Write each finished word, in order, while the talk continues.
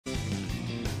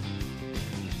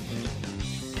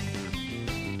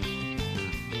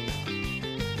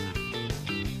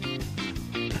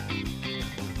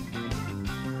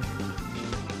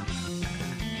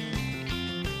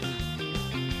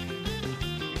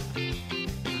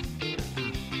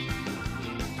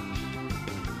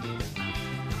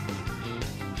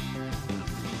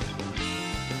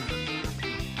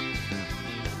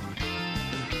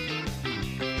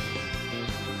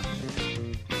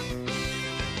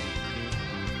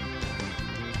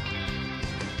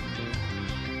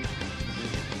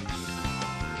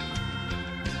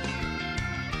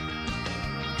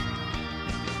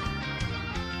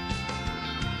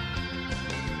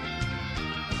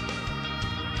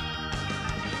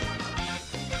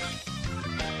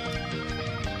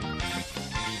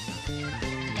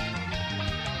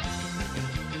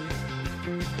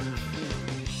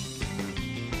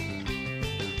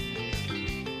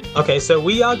Okay, so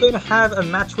we are going to have a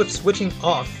match with switching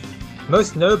off.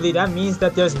 Most notably, that means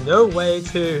that there's no way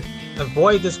to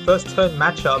avoid this first turn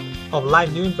matchup of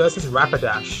Linoone versus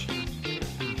Rapidash.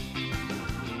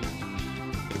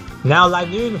 Now,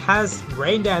 Linoone has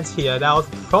Rain Dance here. That'll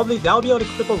be able to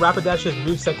cripple Rapidash's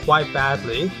moveset quite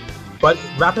badly. But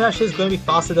Rapidash is going to be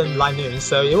faster than Linoone,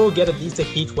 so it will get at least a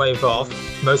Heat Wave off,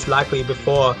 most likely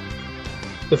before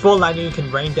Linoone can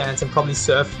Rain Dance and probably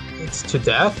surf it to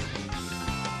death.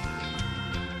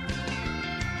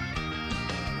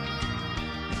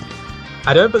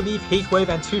 I don't believe Heat Wave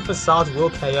and 2 Facades will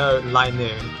KO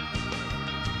Linoone.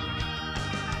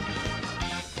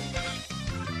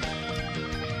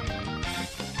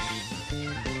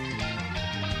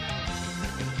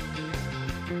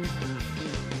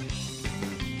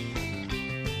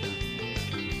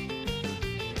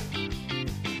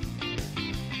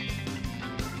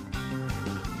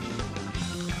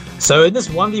 So in this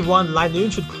 1v1,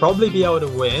 Linoone should probably be able to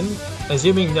win,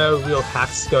 assuming no real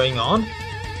hacks going on.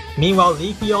 Meanwhile,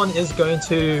 Leafeon is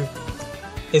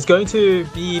going to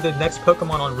be the next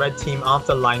Pokemon on Red Team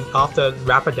after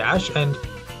Rapidash, and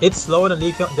it's slower than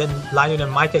Linoone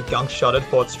and might get gunk shotted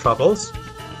for its troubles.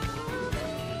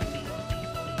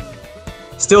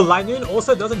 Still, Linoone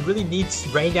also doesn't really need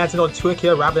Rain Dance in order to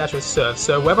KO Rapidash with Surf,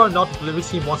 so whether or not Blue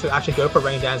Team wants to actually go for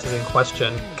Rain Dance is in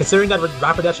question. Considering that with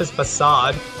Rapidash's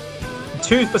Facade,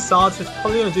 2 Facades is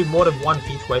probably going to do more than 1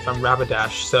 Heat Wave from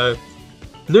Rapidash, so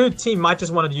Blue Team might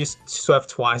just want to use Surf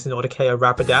twice in order to KO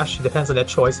Rapidash. It depends on their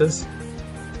choices.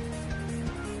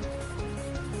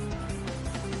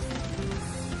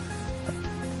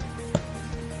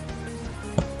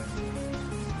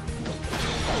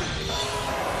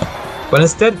 But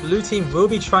instead, Blue Team will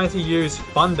be trying to use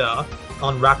Thunder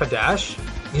on Rapidash,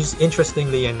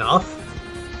 interestingly enough.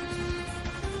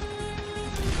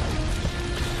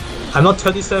 I'm not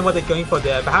totally certain what they're going for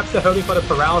there. Perhaps they're hoping for the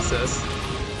Paralysis.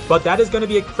 But that is going to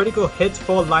be a critical hit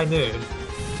for Linoone.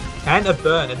 And a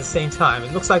burn at the same time.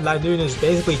 It looks like Linoone is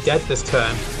basically dead this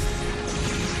turn.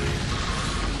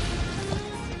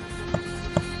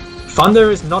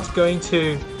 Thunder is not going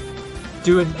to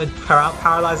do a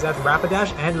paralyze that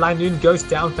Rapidash, and Linoone goes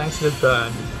down thanks to the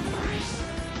burn.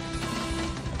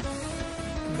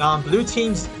 Blue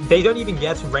Teams, they don't even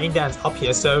get Rain Dance up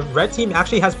here, so Red Team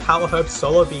actually has Power Herb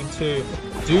Solar Beam to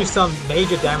do some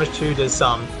major damage to this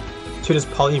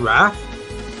Poliwrath.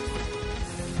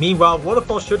 Meanwhile,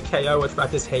 Waterfall should KO it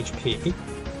at this HP.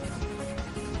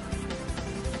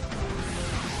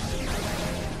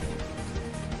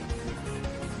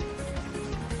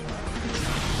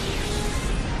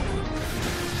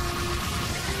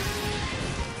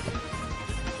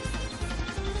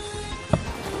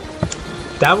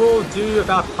 That will do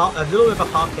about a little bit of a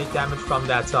half hit damage from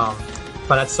that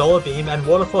Solar Beam, and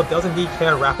Waterfall doesn't need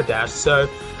KO Rapidash, so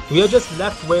we are just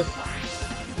left with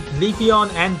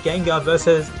Leafeon and Gengar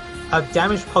versus a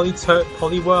damaged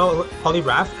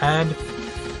Poliwrath and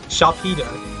Sharpedo.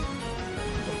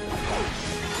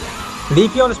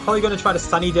 Leafeon is probably going to try to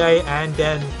Sunny Day and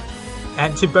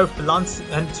to both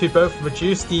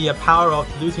reduce the power of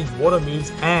Blue Team's water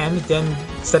moves and then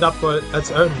set up for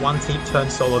its own one-turn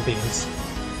Solar Beams.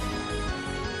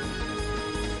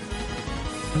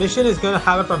 Mission is going to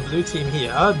have it from Blue Team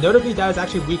here. Notably, that is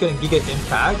actually weaker than Giga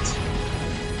Impact.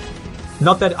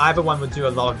 Not that either one would do a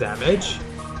lot of damage.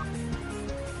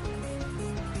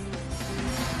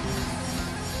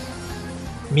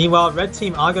 Meanwhile, Red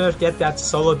Team are going to get that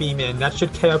Solar Beam in. That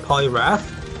should KO Poliwrath.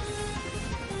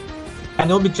 And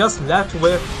they'll be just left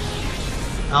with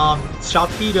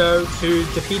Sharpedo to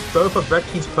defeat both of Red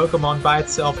Team's Pokemon by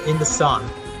itself in the sun.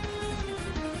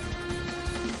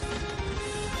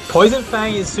 Poison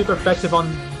Fang is super effective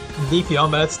on Leafeon,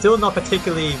 but it's still not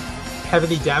particularly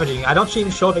heavily damaging. I'm not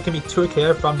even sure if it can be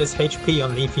 2KO from this HP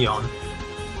on Leafeon.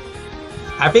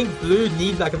 I think Blue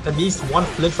needs like at least 1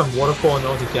 flinch from Waterfall in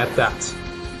order to get that.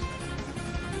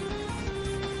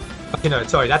 Okay, no,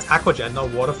 sorry, that's Aqua Jet,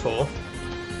 not Waterfall.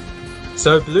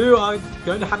 So Blue are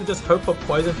going to have to just hope for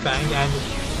Poison Fang, and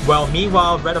well,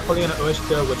 meanwhile, Red are probably going to urge to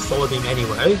go with Solar Beam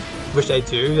anyway, which they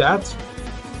do that.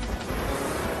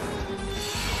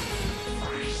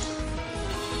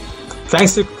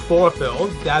 Thanks to Chlorophyll,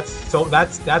 that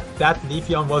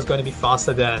Leafeon was going to be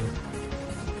faster than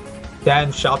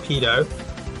Sharpedo.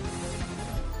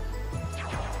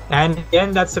 And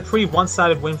again, that's a pretty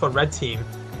one-sided win for Red Team.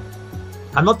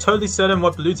 I'm not totally certain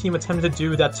what Blue Team attempted to do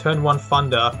with that turn 1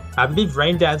 Thunder. I believe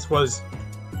Rain Dance was...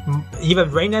 either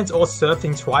Rain Dance or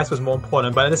Surfing twice was more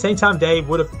important, but at the same time they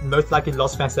would have most likely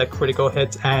lost thanks to that critical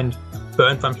hit and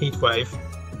burn from Heat Wave.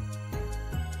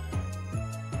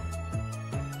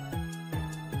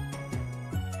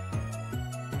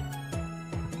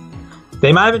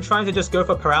 They might have been trying to just go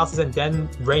for paralysis and then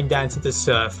rain dance into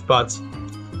surf, but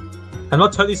I'm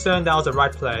not totally certain that was the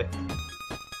right play.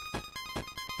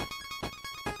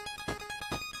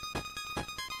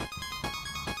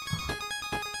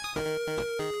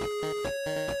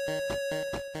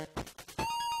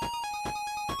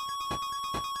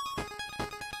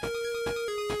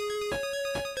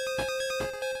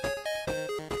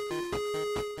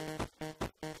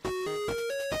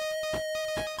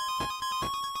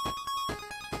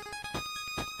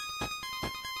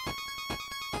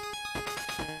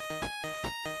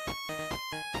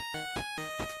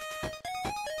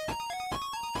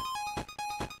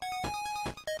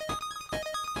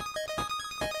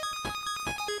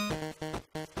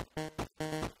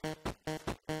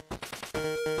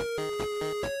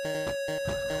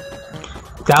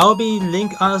 That will be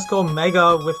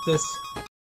Link_Mega with this